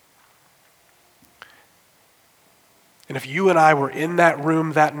 And if you and I were in that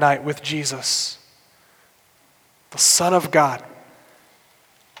room that night with Jesus, the Son of God,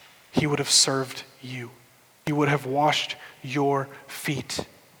 he would have served you. He would have washed your feet.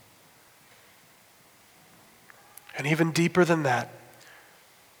 And even deeper than that,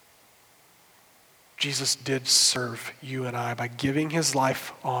 Jesus did serve you and I by giving his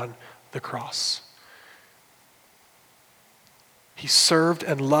life on the cross. He served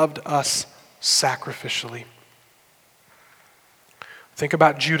and loved us sacrificially. Think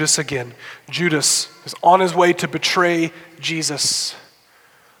about Judas again. Judas is on his way to betray Jesus,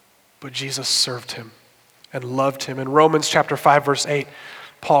 but Jesus served him and loved him. In Romans chapter 5, verse 8,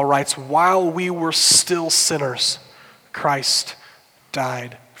 Paul writes, while we were still sinners, Christ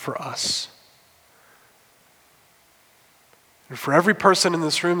died for us. And for every person in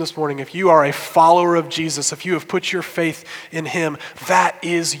this room this morning, if you are a follower of Jesus, if you have put your faith in him, that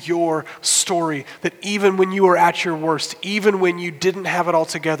is your story. That even when you were at your worst, even when you didn't have it all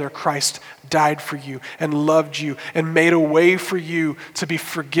together, Christ died for you and loved you and made a way for you to be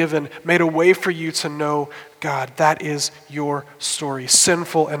forgiven, made a way for you to know God. That is your story,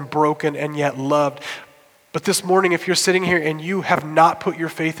 sinful and broken and yet loved. But this morning, if you're sitting here and you have not put your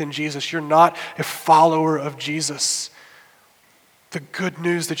faith in Jesus, you're not a follower of Jesus, the good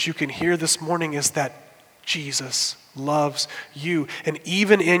news that you can hear this morning is that Jesus loves you. And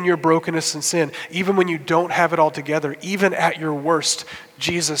even in your brokenness and sin, even when you don't have it all together, even at your worst,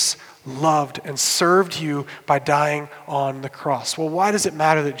 Jesus loved and served you by dying on the cross. Well, why does it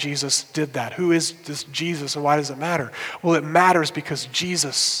matter that Jesus did that? Who is this Jesus and why does it matter? Well, it matters because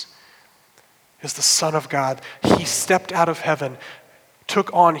Jesus is the Son of God. He stepped out of heaven,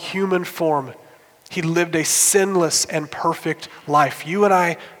 took on human form. He lived a sinless and perfect life. You and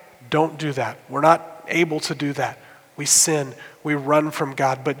I don't do that. We're not able to do that. We sin. We run from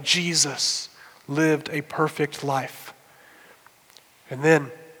God. But Jesus lived a perfect life. And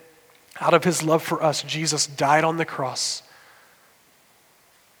then, out of his love for us, Jesus died on the cross.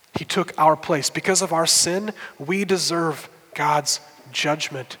 He took our place. Because of our sin, we deserve God's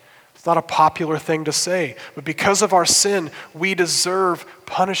judgment. It's not a popular thing to say, but because of our sin, we deserve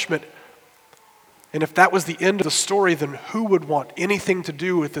punishment. And if that was the end of the story, then who would want anything to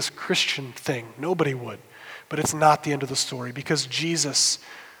do with this Christian thing? Nobody would. But it's not the end of the story because Jesus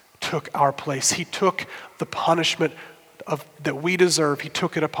took our place. He took the punishment that we deserve. He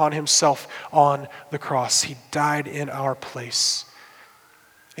took it upon himself on the cross. He died in our place.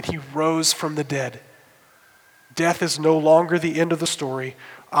 And he rose from the dead. Death is no longer the end of the story.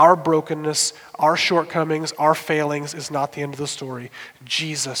 Our brokenness, our shortcomings, our failings is not the end of the story.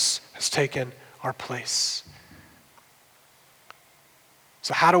 Jesus has taken our place.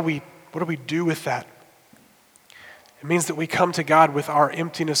 So what do we do with that? It means that we come to God with our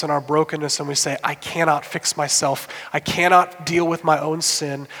emptiness and our brokenness and we say, I cannot fix myself. I cannot deal with my own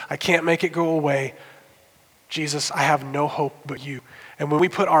sin. I can't make it go away. Jesus, I have no hope but you. And when we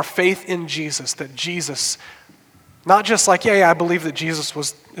put our faith in Jesus, that Jesus, not just like, yeah, I believe that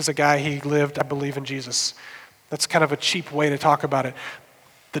Jesus is a guy, he lived, I believe in Jesus. That's kind of a cheap way to talk about it.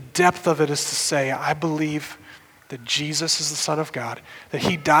 The depth of it is to say, I believe that Jesus is the Son of God, that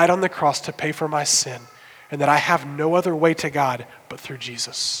he died on the cross to pay for my sin, and that I have no other way to God but through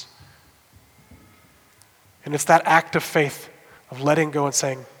Jesus. And it's that act of faith, of letting go and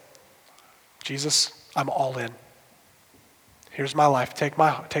saying, Jesus, I'm all in. Here's my life. Take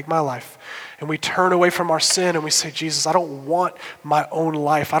my life. And we turn away from our sin and we say, Jesus, I don't want my own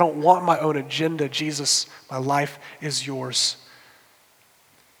life. I don't want my own agenda. Jesus, my life is yours.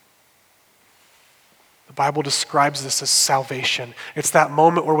 The Bible describes this as salvation. It's that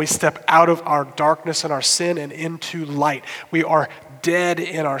moment where we step out of our darkness and our sin and into light. We are dead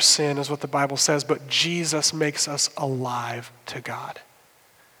in our sin, is what the Bible says, but Jesus makes us alive to God.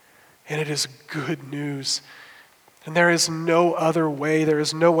 And it is good news. And there is no other way, there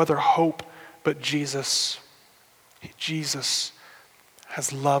is no other hope but Jesus. Jesus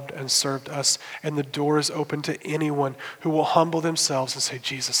has loved and served us, and the door is open to anyone who will humble themselves and say,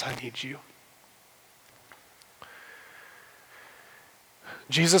 Jesus, I need you.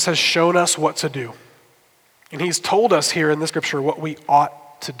 Jesus has shown us what to do. And he's told us here in the scripture what we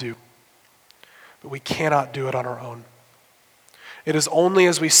ought to do. But we cannot do it on our own. It is only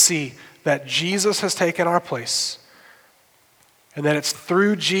as we see that Jesus has taken our place and that it's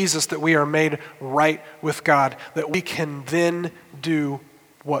through Jesus that we are made right with God, that we can then do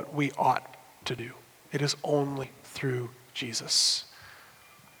what we ought to do. It is only through Jesus.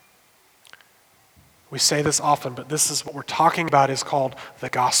 We say this often, but this is what we're talking about is called the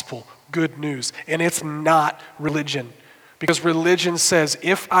gospel, good news. And it's not religion. Because religion says,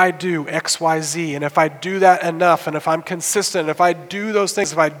 if I do X, Y, Z, and if I do that enough, and if I'm consistent, if I do those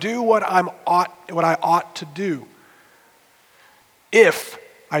things, if I do what I ought to do, if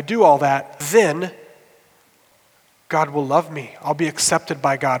I do all that, then God will love me. I'll be accepted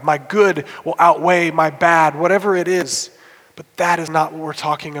by God. My good will outweigh my bad, whatever it is. But that is not what we're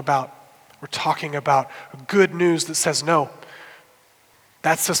talking about. We're talking about good news that says, no,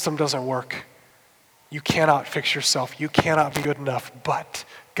 that system doesn't work. You cannot fix yourself. You cannot be good enough. But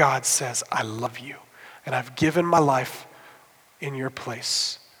God says, I love you. And I've given my life in your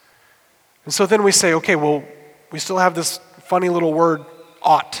place. And so then we say, okay, well, we still have this funny little word,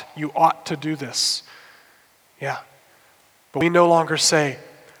 ought. You ought to do this. Yeah. But we no longer say,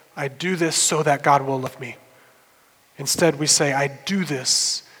 I do this so that God will love me. Instead, we say, I do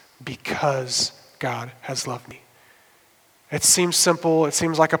this because God has loved me. It seems simple. It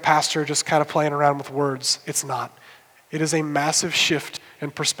seems like a pastor just kind of playing around with words. It's not. It is a massive shift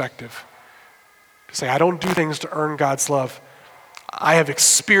in perspective. To say, I don't do things to earn God's love. I have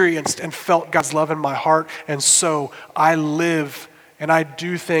experienced and felt God's love in my heart, and so I live and I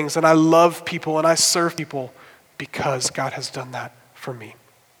do things and I love people and I serve people because God has done that for me.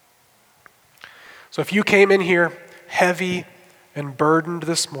 So if you came in here heavy and burdened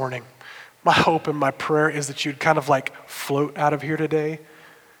this morning, my hope and my prayer is that you'd kind of like float out of here today,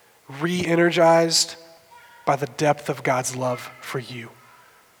 re-energized by the depth of God's love for you.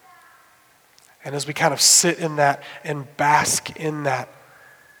 And as we kind of sit in that and bask in that,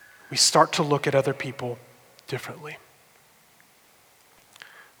 we start to look at other people differently.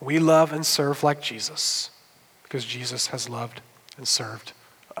 We love and serve like Jesus because Jesus has loved and served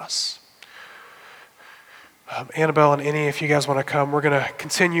us. Annabelle and Annie, if you guys want to come, we're going to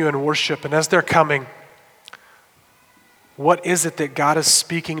continue in worship. And as they're coming, what is it that God is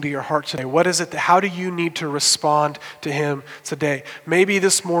speaking to your heart today? What is it how do you need to respond to him today? Maybe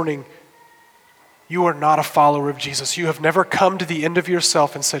this morning, you are not a follower of Jesus. You have never come to the end of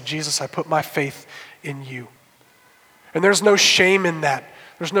yourself and said, Jesus, I put my faith in you. And there's no shame in that.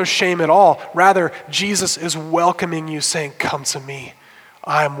 There's no shame at all. Rather, Jesus is welcoming you, saying, come to me.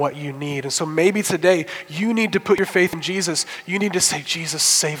 I am what you need. And so maybe today you need to put your faith in Jesus. You need to say, Jesus,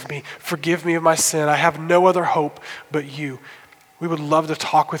 save me. Forgive me of my sin. I have no other hope but you. We would love to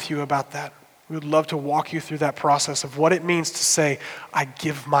talk with you about that. We would love to walk you through that process of what it means to say, I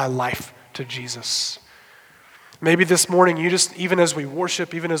give my life to Jesus. Maybe this morning you just, even as we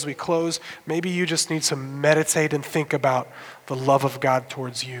worship, even as we close, maybe you just need to meditate and think about the love of God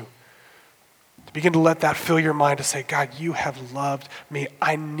towards you. Begin to let that fill your mind to say, God, you have loved me.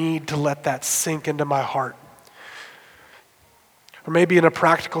 I need to let that sink into my heart. Or maybe in a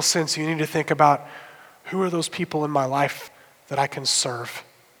practical sense, you need to think about who are those people in my life that I can serve,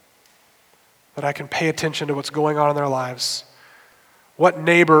 that I can pay attention to what's going on in their lives. What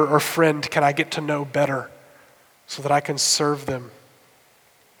neighbor or friend can I get to know better so that I can serve them?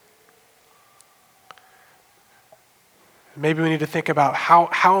 Maybe we need to think about how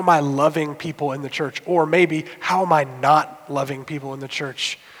am I loving people in the church? Or maybe how am I not loving people in the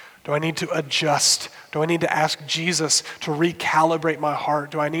church? Do I need to adjust? Do I need to ask Jesus to recalibrate my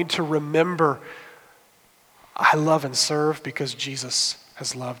heart? Do I need to remember I love and serve because Jesus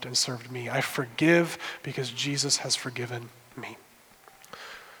has loved and served me? I forgive because Jesus has forgiven me.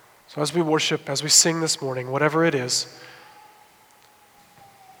 So as we worship, as we sing this morning, whatever it is,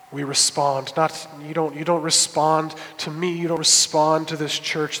 we respond. You don't respond to me, you don't respond to this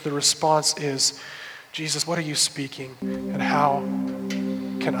church. The response is, Jesus, what are you speaking, and how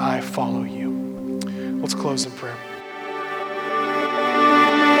can I follow you? Let's close in prayer.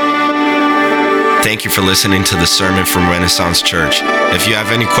 Thank you for listening to the sermon from Renaissance Church. If you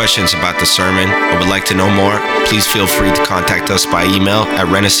have any questions about the sermon or would like to know more, please feel free to contact us by email at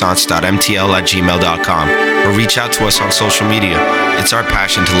renaissance.mtl@gmail.com or reach out to us on social media. It's our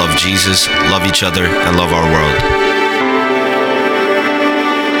passion to love Jesus, love each other, and love our world.